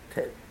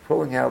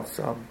pulling out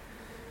some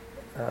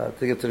to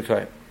get to the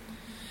kohen.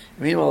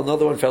 Meanwhile,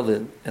 another one fell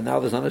in, and now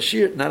there's not a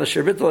sheer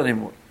bittul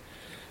anymore.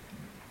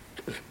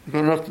 You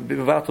don't have to be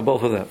mavatal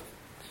both of them.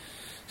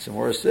 So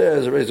Morris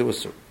says a razor was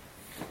sur.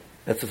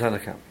 That's the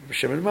Tanakam.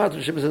 Shimon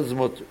Matur, Shimon says it's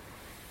mutter.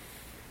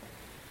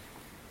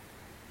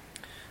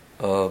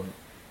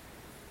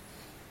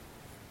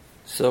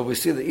 So we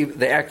see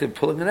the act of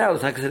pulling it out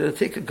is not considered a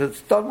tikkun because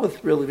it's done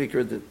with really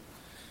mikra din.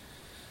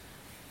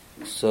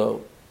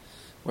 So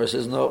where it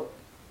says no.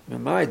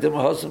 Maybe this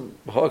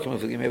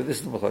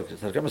is the machlokes.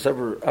 Hakam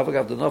saber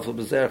avagav the nafel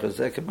bezerach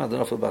zekem the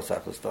nafel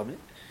basachas tami.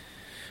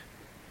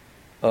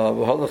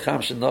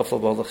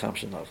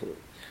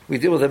 We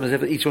deal with them as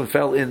if each one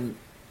fell into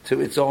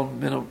its own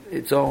minimum,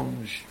 its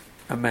own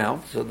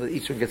amount, so that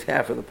each one gets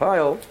half of the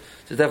pile. So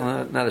it's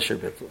definitely not a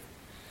sherbitl.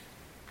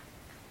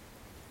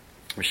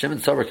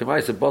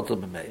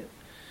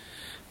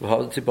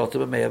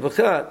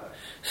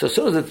 So as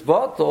soon as it's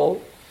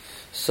bottle,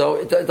 so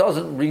it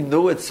doesn't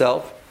renew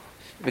itself.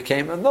 It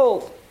became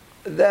annulled.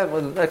 Then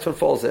when the next one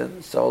falls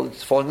in, so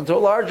it's falling into a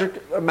larger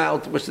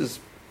amount, which is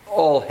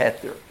all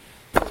heter.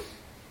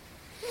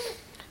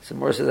 So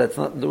more says that's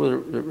not to do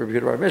with Rabbi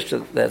Yehuda Bar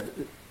Mishnah, that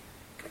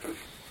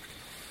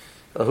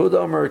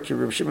Ahuda Amar ki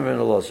Rabbi Shimon ben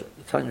Elazar.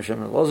 The Tanya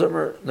Shimon ben Elazar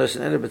Amar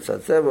Nosin Ene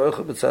b'tzad Zeh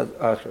v'oichel b'tzad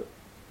Acher.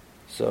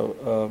 So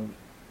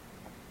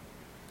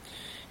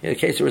in a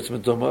case where it's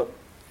meduma,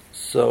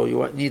 so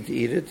you need to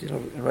eat it.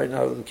 And right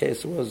now the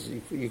case was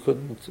you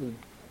couldn't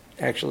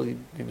actually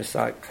be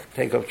misak,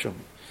 take up chum.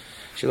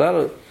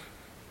 Shilala,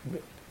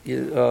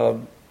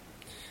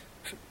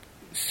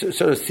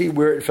 sort of see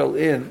where it fell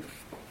in.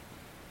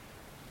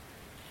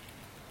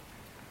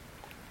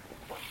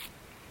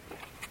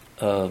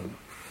 I'm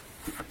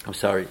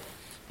sorry.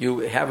 You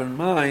have in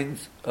mind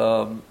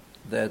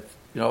that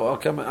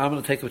okay, I'm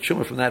going to take a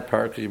chumah from that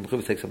part because you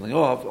could take something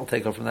off. I'll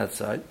take off from that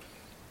side.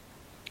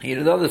 Eat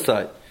it the other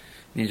side.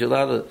 Means you're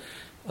allowed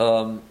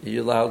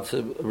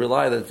to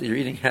rely that you're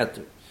eating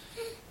heter.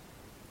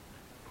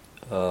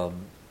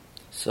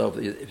 So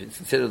if it's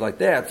considered like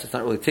that, so it's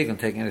not really taking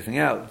anything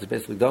out. It's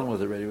basically done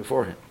with it already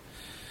beforehand.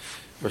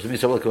 Whereas me,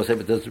 someone will say,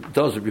 but does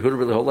Rabbi Yehuda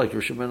really hold like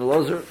Rabbi Shimon ben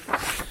Elazar?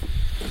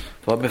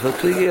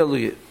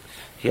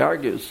 He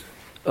argues.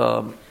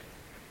 The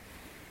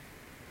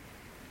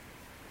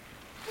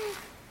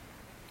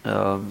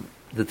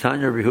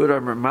Tanya Rabbi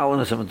Yehuda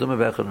Malanas Amaduma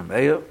Bechon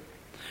Ameya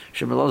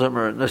Shimon Elazar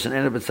Nasan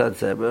Ena B'Tzad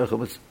Zeh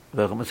Bechon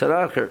B'Tzad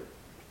Acher.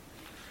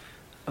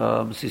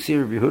 So you see,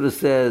 Rabbi Yehuda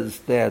says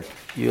that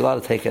you're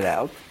allowed to take it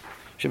out.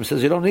 Shimon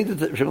says you don't need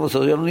to. Shimon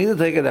says you don't need to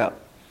take it out.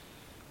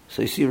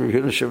 So you see, Rabbi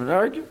Yehuda and Shimon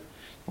argue.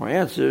 More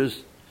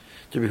answers.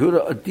 To Rabbi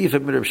Yehuda a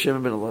defect of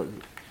Shimon ben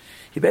Elazar.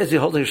 He basically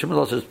holds like Shimon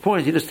Elazar's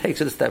point. He just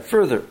takes it a step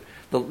further.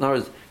 In other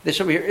words,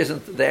 this over here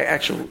isn't the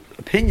actual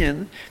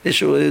opinion. The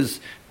issue is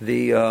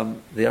the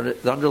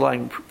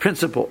underlying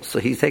principle. So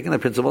he's taking the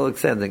principle and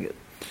extending it.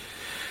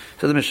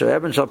 So the Mishnah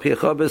Eben shall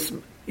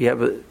piyachabis. You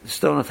have a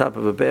stone on top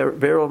of a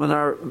barrel,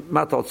 manar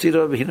matal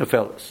tzira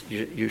v'hinafelas.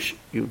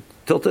 You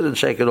tilt it and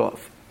shake it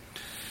off.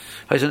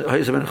 If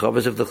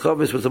the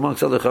chavis was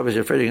amongst other chavis,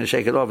 you're afraid you're going to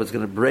shake it off. It's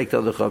going to break the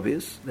other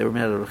chavis. They were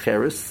made out of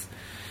cheres,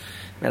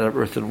 made out of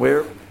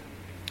earthenware.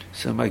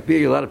 So might be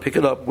you're allowed to pick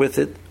it up with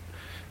it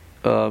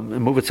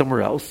and move it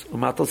somewhere else.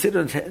 Matal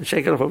tzira and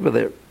shake it off over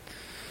there.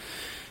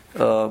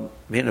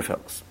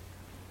 V'hinafelas.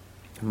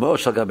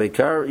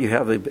 You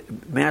have a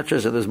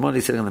mattress and there's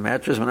money sitting on the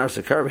mattress. So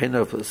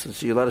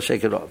you're allowed to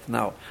shake it off.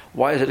 Now,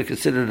 why is it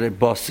considered a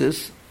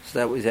basis? So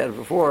that we had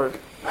before.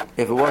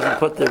 If it wasn't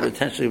put there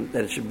intentionally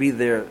that it should be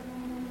there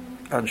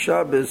on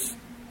Shabbos,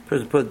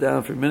 person put it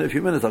down for a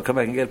few minutes, I'll come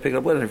back and get it picked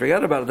up later. And I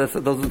forgot about it.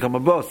 That doesn't become a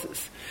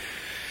basis.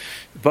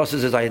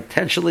 Basis is I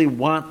intentionally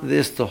want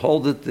this to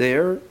hold it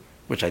there,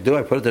 which I do.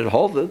 I put it there to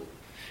hold it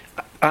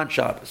on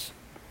Shabbos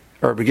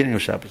or beginning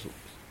of Shabbos.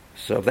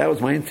 So if that was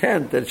my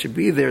intent, that it should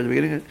be there at the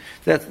beginning,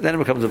 then it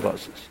becomes a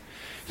basis.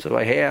 So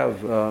I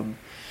have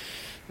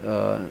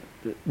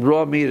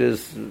raw meat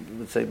is,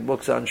 let's say,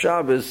 muksa on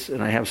Shabbos,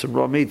 and I have some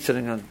raw meat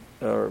sitting on,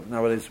 or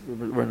nowadays,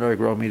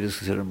 raw meat is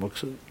considered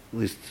muksa, at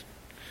least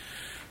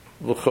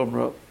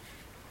l'chumra,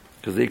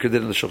 because the ikr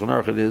din in the Shulchan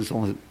Aruch is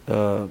only,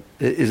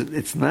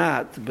 it's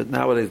not, but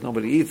nowadays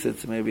nobody eats it,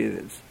 so maybe it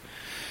is.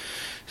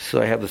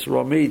 So I have this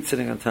raw meat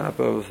sitting on top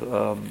of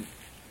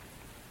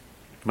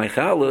my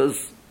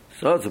challahs.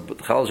 So the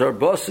challahs are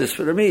basis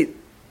for the meat.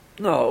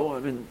 No, I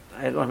mean,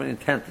 I don't have any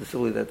intent to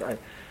say that I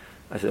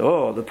say,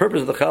 the purpose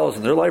of the challahs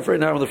in their life right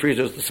now in the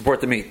freezer is to support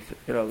the meat.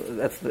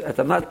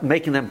 I'm not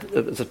making them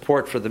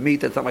support for the meat.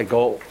 That's not my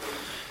goal.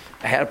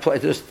 I had a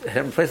place to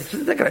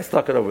stick it. I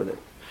stuck it over there.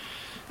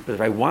 But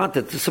if I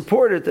wanted to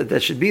support it,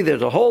 that should be there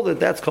to hold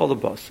it. That's called a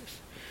basis.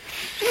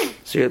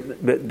 So,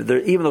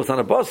 even though it's not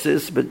a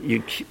basis, but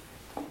you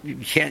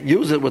can't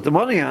use it with the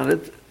money on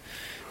it.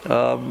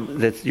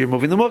 That you're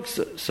moving the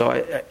muksa. So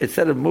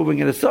instead of moving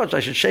it as such, I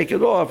should shake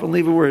it off and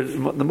leave it where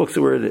the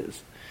muksa where it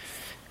is,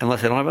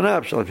 unless I don't have an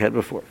option like I had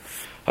before.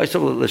 I saw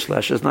the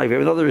lishlashes. Now you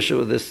have another issue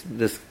with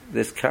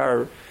this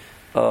car.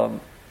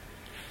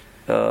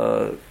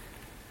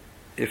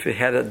 If it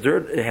had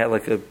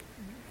it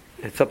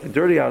had something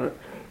dirty on it.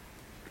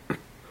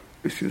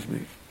 Excuse me.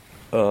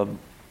 Rashi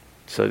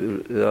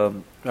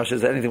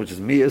says anything which is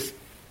miyas,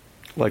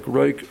 like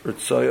roik or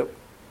tzayah.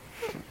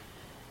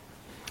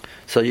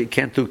 So you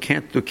can't do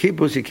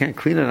kibbutz, you can't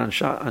clean it on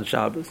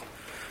Shabbos.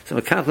 So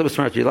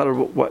smart. You're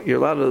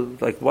allowed to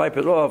like wipe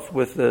it off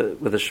with a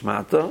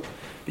shmata.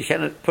 You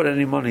can't put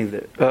any money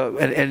there,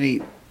 and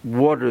any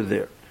water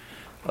there.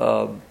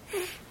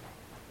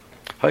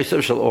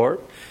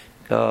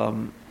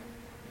 and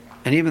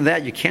even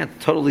that you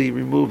can't totally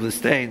remove the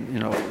stain.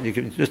 You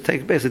can just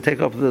basically take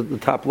off the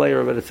top layer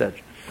of it, etc.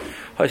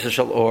 Or if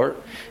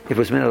it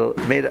was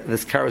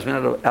this car was made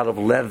out of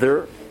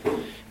leather,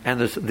 and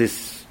there's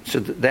this, so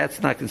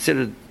that's not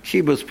considered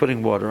kibbutz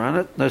putting water on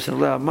it. You're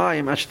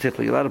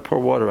allowed to pour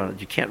water on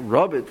it. You can't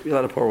rub it. You're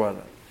allowed to pour water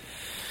on it.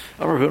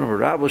 We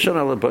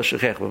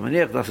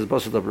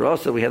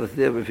had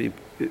the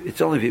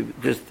it's only if you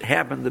just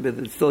happened to be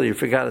it's still you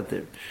forgot it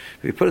there.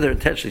 If you put it there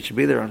intentionally, it should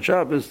be there on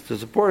Shabbos to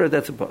support it.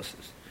 That's a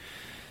passus.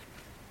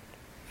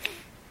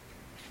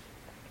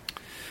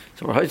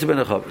 So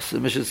the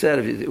Mishnah said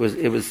it was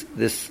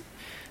this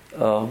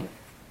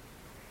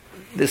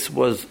this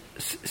was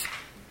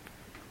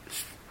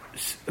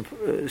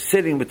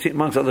sitting between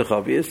amongst other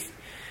chavias,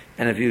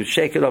 and if you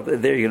shake it up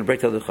there, you're going to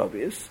break the other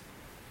chavias.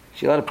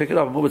 So you're allowed to pick it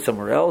up and move it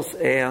somewhere else,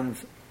 and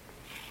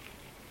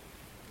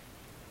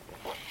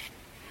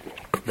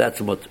that's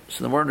a mutter.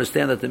 So the more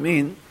understand that to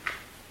mean,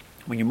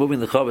 when you're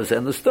moving the chavis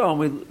and the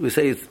stone, we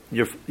say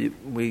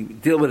we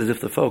deal with it as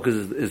if the focus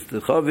is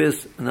the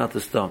chavis and not the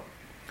stone.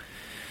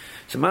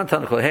 So whenever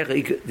you see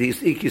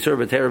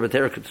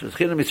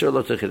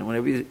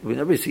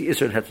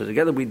Isser and Heter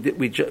together, we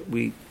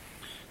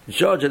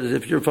judge it as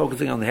if you're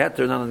focusing on the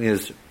Heter, not on the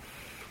Isser.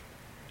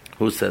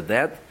 Who said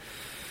that?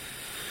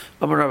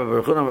 Okay,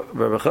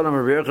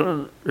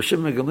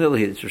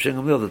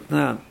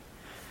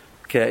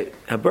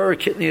 Habar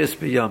Kitnius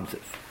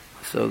B'Yamtiv.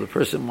 So the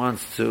person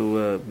wants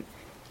to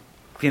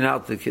clean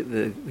out the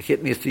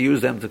kidneys to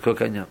use them to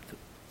cook on Yamtiv.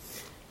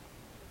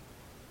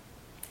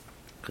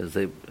 Because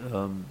they...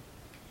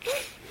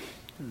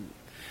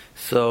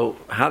 so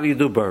how do you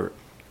do bar?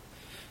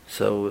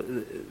 So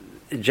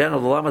in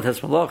general, the Lamed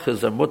has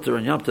malachas are mutter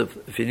and Yamtiv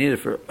if you need it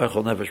for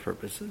echol nefesh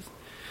purposes.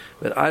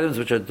 But items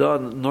which are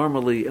done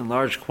normally in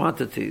large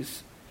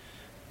quantities,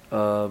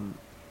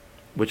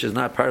 which is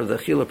not part of the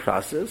achila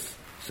process,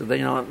 so then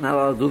you're not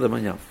allowed to do them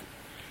on Yom.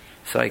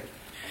 So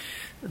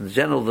in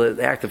general,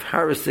 the act of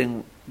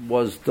harvesting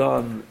was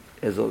done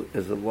as a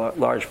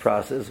large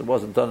process. It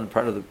wasn't done in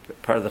part of the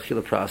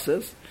achila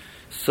process.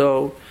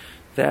 So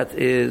that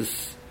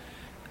is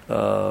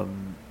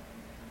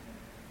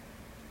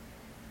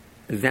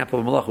example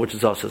of malacha, which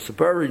is also so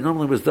burr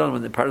normally was done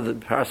when the part of the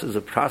process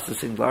of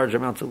processing large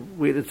amounts of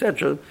wheat,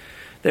 etc.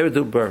 They would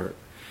do burr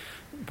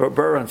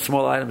on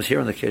small items here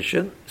in the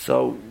kitchen.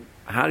 So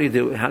how do you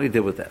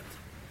deal with that?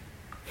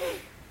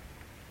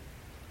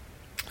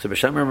 So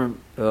b'shem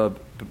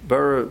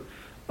burr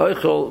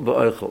oichol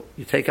b'oichol.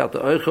 You take out the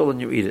oichol and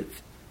you eat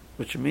it,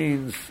 which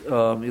means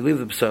you leave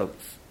the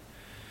psalos.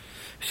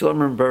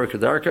 Shalom burr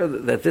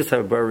kadarka, that this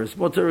type of burr is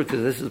mutter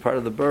because this is part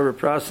of the burr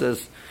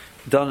process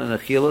done in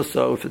achila.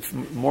 So if it's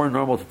more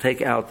normal to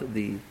take out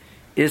the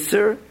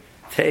isser,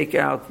 take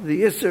out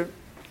the isser.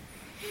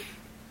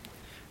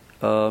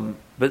 But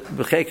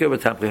b'cheker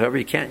b'tamchi, however,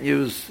 you can't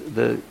use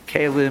the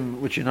kalim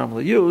which you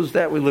normally use.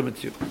 That we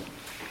limit you.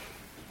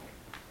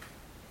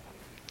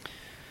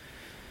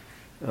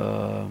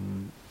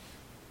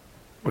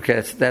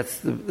 Okay,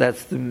 that's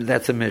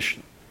a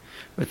mission.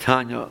 This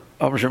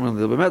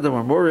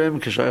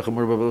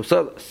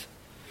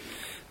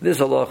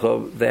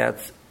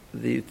halacha that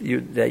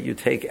you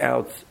take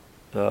out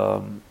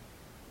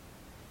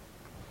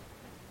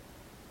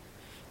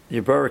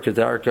your barak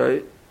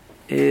kadarka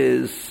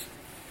is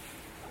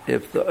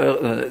if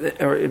the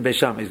or in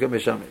Beishami, he's going to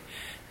Beishami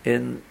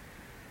in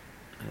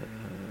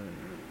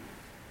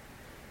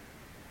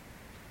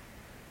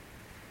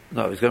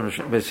no, he's going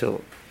to Beis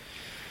Hillel.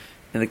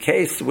 In the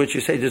case which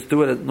you say just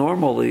do it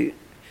normally,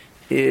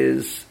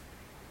 is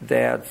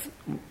that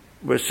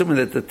we're assuming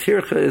that the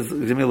tircha is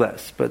going to be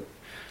less, but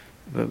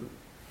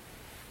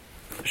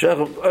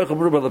so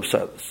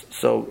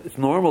it's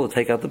normal to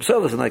take out the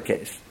psalos in that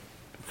case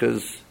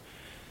because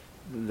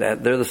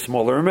that they're the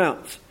smaller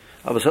amounts.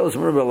 There's more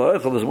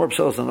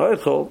psalos than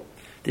oichol.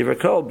 The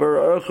recall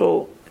bur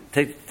oichol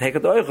take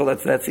out the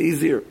oichol. That's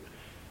easier.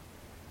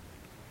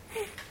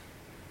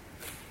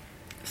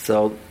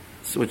 So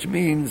which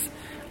means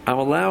I'm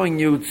allowing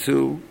you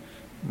to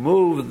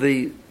move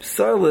the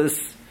psalos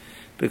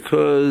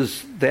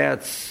because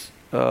that's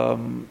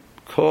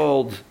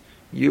called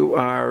you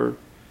are.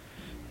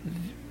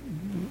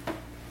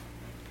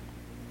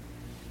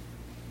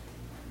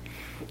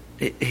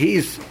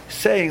 He's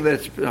saying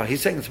that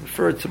it's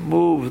preferred to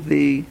move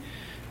the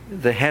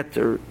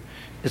heter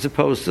as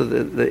opposed to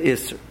the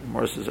isser.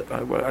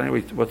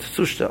 Anyway, what's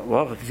sushta?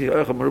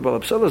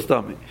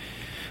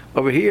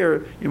 Over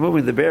here, you're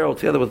moving the barrel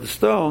together with the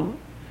stone.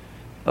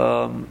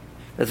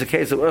 That's a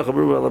case of oichel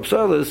merubah al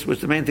psalos, which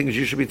the main thing is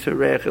you should be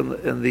terech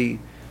in the.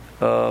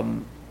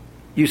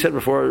 You said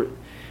before,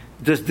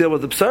 just deal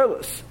with the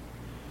psalos,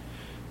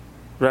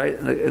 right?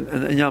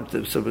 And Yom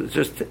Tov. So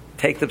just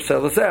take the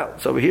psalos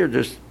out. So over here,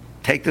 just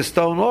take the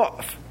stone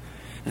off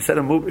instead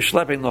of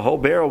schlepping the whole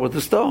barrel with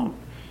the stone.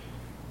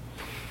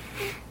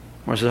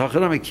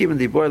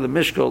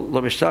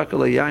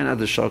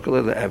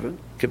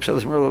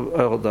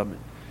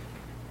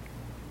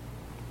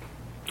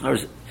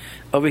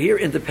 Over here,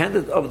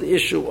 independent of the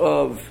issue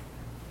of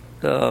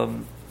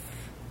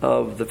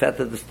of the fact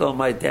that the stone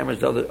might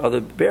damage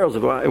other barrels.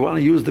 If I want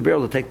to use the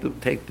barrel to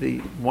take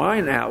the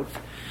wine out,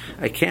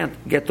 I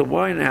can't get the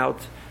wine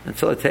out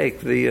until I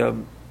take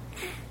the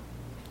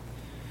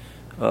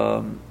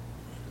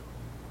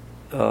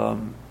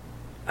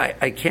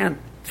I can't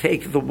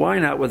take the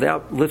wine out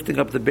without lifting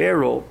up the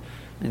barrel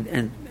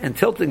and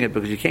tilting it,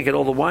 because you can't get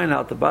all the wine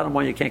out. The bottom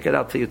one you can't get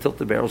out till you tilt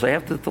the barrel. So I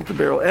have to tilt the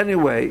barrel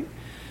anyway.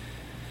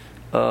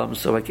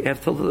 So I have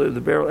to tilt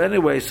the barrel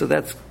anyway. So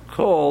that's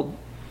called.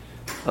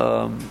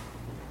 Now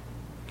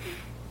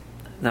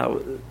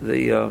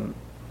the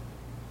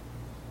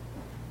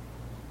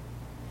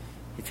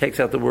he takes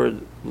out the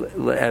word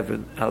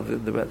le'evin out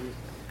of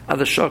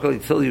the shakal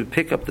until you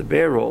pick up the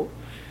barrel.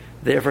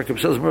 Therefore,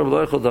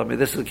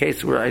 this is a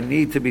case where I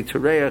need to be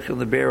tereach in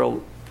the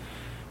barrel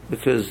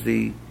because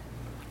the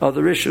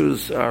other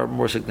issues are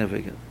more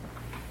significant.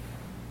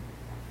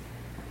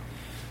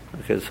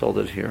 Okay, let's hold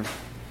it here.